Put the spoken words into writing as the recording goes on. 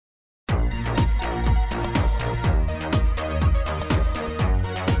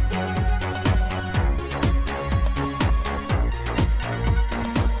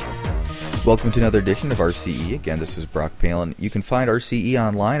Welcome to another edition of RCE. Again, this is Brock Palen. You can find RCE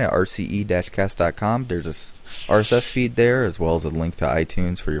online at rce-cast.com. There's a RSS feed there, as well as a link to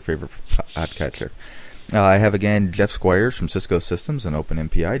iTunes for your favorite podcatcher. I have, again, Jeff Squyres from Cisco Systems and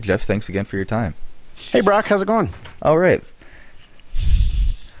OpenMPI. Jeff, thanks again for your time. Hey, Brock. How's it going? All right.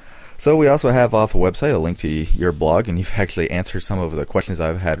 So we also have off a website a link to your blog, and you've actually answered some of the questions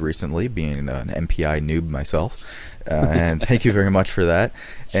I've had recently, being an MPI noob myself. And thank you very much for that.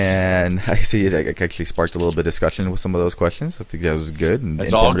 And I see it actually sparked a little bit of discussion with some of those questions. I think that was good and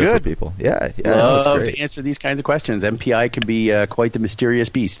it's all good for people. Yeah, love no, great to answer these kinds of questions. MPI can be quite the mysterious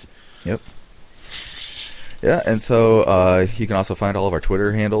beast. Yep. Yeah, and so you can also find all of our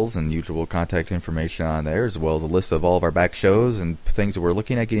Twitter handles and usual contact information on there, as well as a list of all of our back shows and things that we're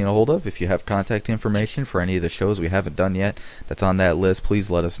looking at getting a hold of. If you have contact information for any of the shows we haven't done yet that's on that list, please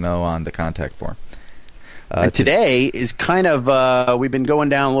let us know on the contact form. Today is kind of, we've been going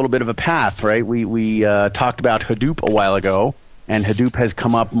down a little bit of a path, right? We talked about Hadoop a while ago, and Hadoop has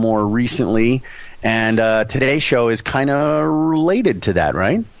come up more recently, and today's show is kind of related to that,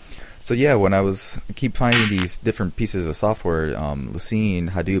 right? So yeah, when I keep finding these different pieces of software, Lucene,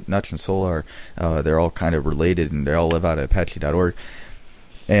 Hadoop, Nutch, and Solr, they're all kind of related, and they all live out at Apache.org.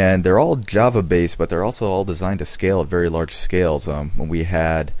 And they're all Java-based, but they're also all designed to scale at very large scales. When we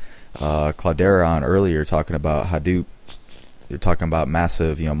had Cloudera on earlier talking about Hadoop, you're talking about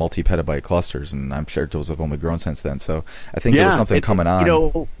massive, multi-petabyte clusters, and I'm sure those have only grown since then. So I think there was something coming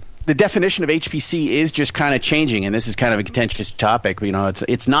on. The definition of HPC is just kind of changing, and this is kind of a contentious topic.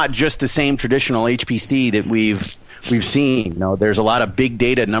 It's not just the same traditional HPC that we've seen. There's a lot of big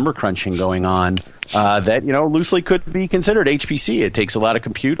data number crunching going on that loosely could be considered HPC. It takes a lot of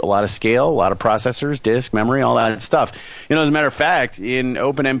compute, a lot of scale, a lot of processors, disk, memory, all that stuff. As a matter of fact, in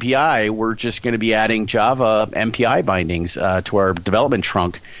OpenMPI, we're just going to be adding Java MPI bindings to our development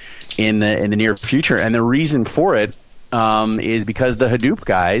trunk in the near future, and the reason for it is because the Hadoop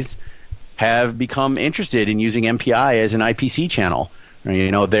guys have become interested in using MPI as an IPC channel.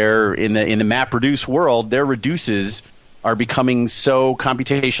 They're in the MapReduce world, their reduces are becoming so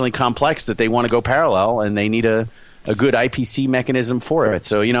computationally complex that they want to go parallel, and they need a good IPC mechanism for it.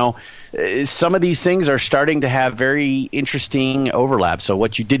 So, some of these things are starting to have very interesting overlap. So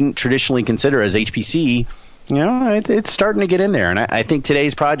what you didn't traditionally consider as HPC, it's starting to get in there. And I think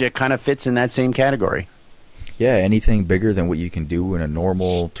today's project kind of fits in that same category. Yeah, anything bigger than what you can do in a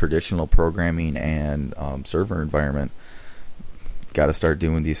normal, traditional programming and server environment. Got to start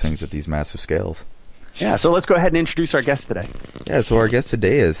doing these things at these massive scales. Yeah, so let's go ahead and introduce our guest today. Yeah, so our guest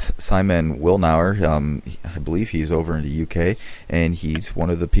today is Simon Willnauer. I believe he's over in the UK, and he's one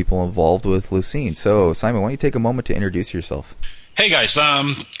of the people involved with Lucene. So, Simon, why don't you take a moment to introduce yourself? Hey guys,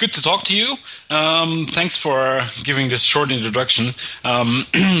 good to talk to you. Thanks for giving this short introduction. My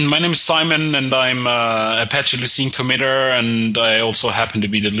name is Simon, and I'm Apache Lucene committer, and I also happen to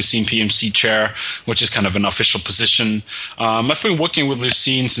be the Lucene PMC Chair, which is kind of an official position. I've been working with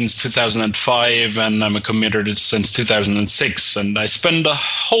Lucene since 2005, and I'm a committer since 2006, and I spend a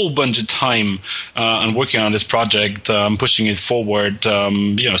whole bunch of time on working on this project, pushing it forward,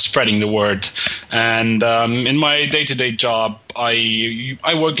 spreading the word. And in my day-to-day job,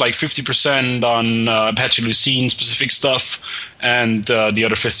 I work like 50% on Apache Lucene specific stuff, and the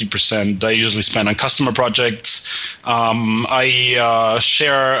other 50% I usually spend on customer projects. I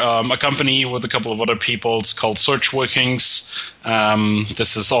share a company with a couple of other people. It's called SearchWorkings.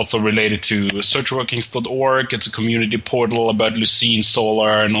 This is also related to SearchWorkings.org. It's a community portal about Lucene,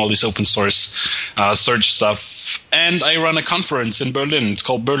 Solr, and all this open source search stuff. And I run a conference in Berlin. It's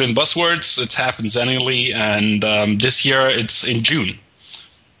called BerlinBuzzwords. It happens annually, and this year it's in June.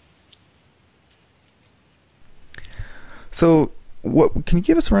 So, can you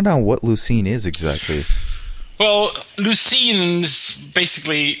give us a rundown on what Lucene is exactly? Well, Lucene is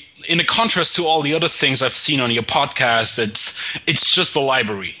basically, in a contrast to all the other things I've seen on your podcast, it's just a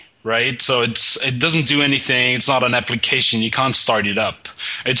library. Right, so it doesn't do anything. It's not an application. You can't start it up.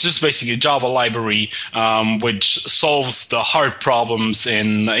 It's just basically a Java library which solves the hard problems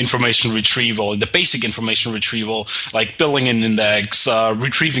in information retrieval, the basic information retrieval, like building an index,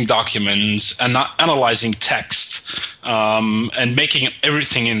 retrieving documents, and analyzing text, and making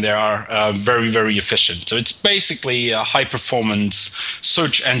everything in there very, very efficient. So it's basically a high-performance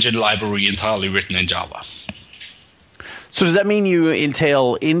search engine library entirely written in Java. So does that mean you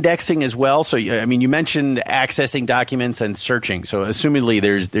entail indexing as well? So, you mentioned accessing documents and searching. So assumedly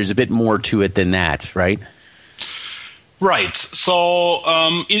there's a bit more to it than that, right? Right. So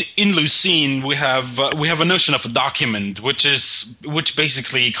in Lucene, we have a notion of a document, which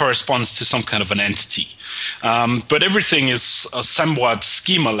basically corresponds to some kind of an entity. But everything is somewhat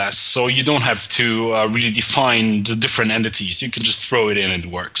schemaless, so you don't have to really define the different entities. You can just throw it in and it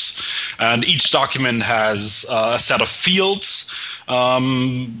works. And each document has a set of fields.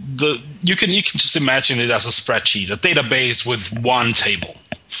 You can just imagine it as a spreadsheet, a database with one table.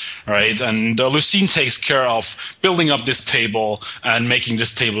 Right, and Lucene takes care of building up this table and making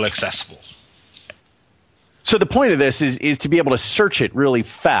this table accessible. So the point of this is to be able to search it really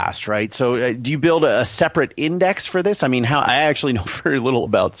fast, right? So do you build a separate index for this? I mean, I actually know very little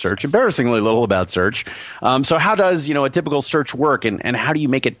about search, embarrassingly little about search. So how does a typical search work, and how do you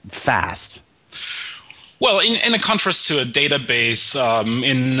make it fast? Well, in a contrast to a database,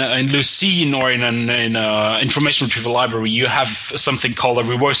 in Lucene or in an information retrieval library, you have something called a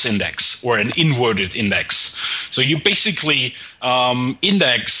reverse index or an inverted index. So you basically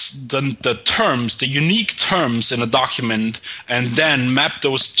index the terms, the unique terms in a document, and then map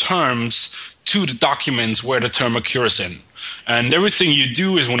those terms to the documents where the term occurs in. And everything you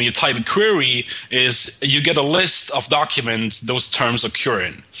do is when you type a query is you get a list of documents those terms occur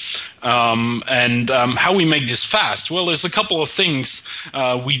in. How we make this fast? Well, there's a couple of things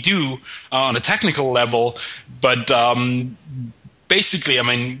we do on a technical level, but basically, I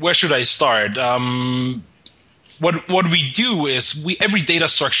mean, where should I start? What we do is every data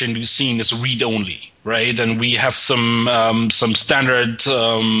structure in Lucene is read-only, right? And we have some standard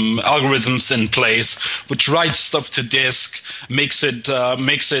algorithms in place which writes stuff to disk, makes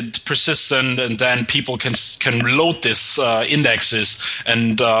it persistent, and then people can load this indexes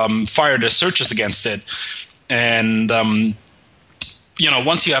and fire their searches against it. And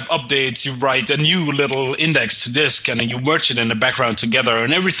once you have updates, you write a new little index to disk, and then you merge it in the background together,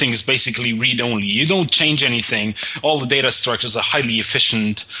 and everything is basically read-only. You don't change anything. All the data structures are highly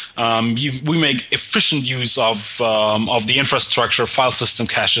efficient. We make efficient use of the infrastructure, file system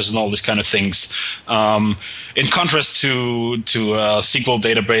caches, and all these kind of things. In contrast to a SQL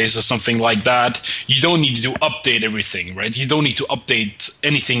database or something like that, you don't need to update everything, right? You don't need to update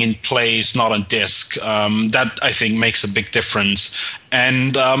anything in place, not on disk. That, I think, makes a big difference.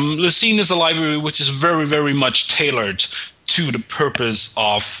 And Lucene is a library which is very, very much tailored to the purpose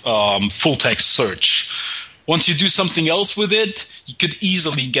of full-text search. Once you do something else with it, you could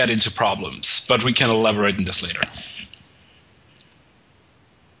easily get into problems, but we can elaborate on this later.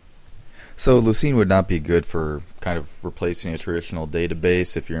 So Lucene would not be good for kind of replacing a traditional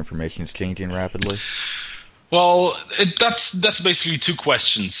database if your information is changing rapidly? Well, that's basically two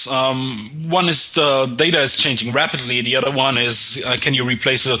questions. One is the data is changing rapidly. The other one is can you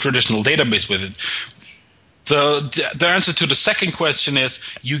replace a traditional database with it? The answer to the second question is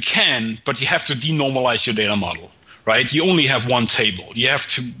you can, but you have to denormalize your data model, right? You only have one table. You have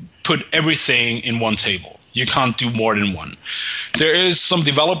to put everything in one table. You can't do more than one. There is some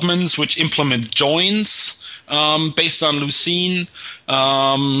developments which implement joins based on Lucene,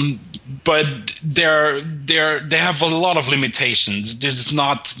 but they have a lot of limitations.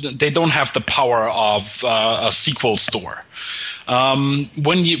 They don't have the power of a SQL store.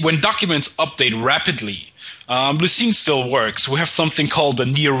 When documents update rapidly, Lucene still works. We have something called a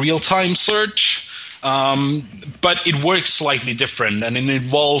near real-time search. But it works slightly different, and it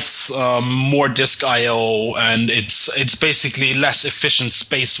involves more disk I/O, and it's basically less efficient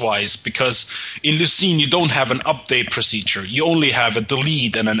space-wise, because in Lucene you don't have an update procedure. You only have a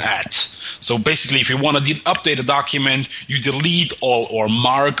delete and an add. So basically, if you want to update a document, you delete all or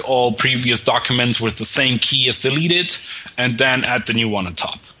mark all previous documents with the same key as deleted, and then add the new one on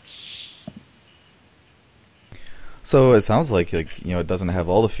top. So it sounds like it doesn't have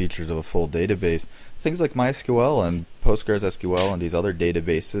all the features of a full database. Things like MySQL and PostgreSQL and these other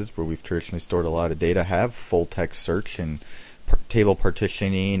databases where we've traditionally stored a lot of data have full text search and table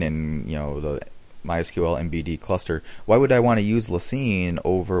partitioning and the MySQL MBD cluster. Why would I want to use Lucene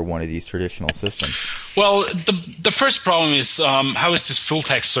over one of these traditional systems? Well, the first problem is how is this full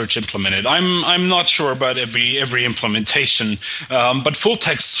text search implemented? I'm not sure about every implementation, but full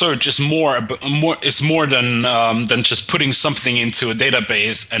text search is more than just putting something into a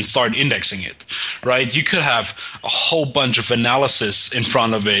database and start indexing it, right? You could have a whole bunch of analysis in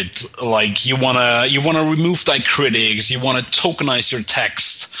front of it, like you wanna remove diacritics, you wanna tokenize your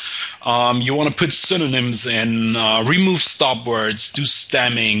text. You want to put synonyms in, remove stop words, do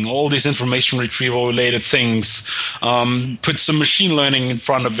stemming, all these information retrieval related things, put some machine learning in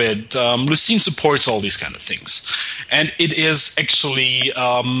front of it. Lucene supports all these kind of things. And it is actually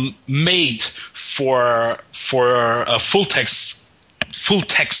made for full textish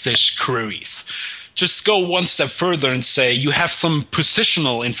queries. just go one step further and say you have some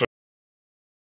positional information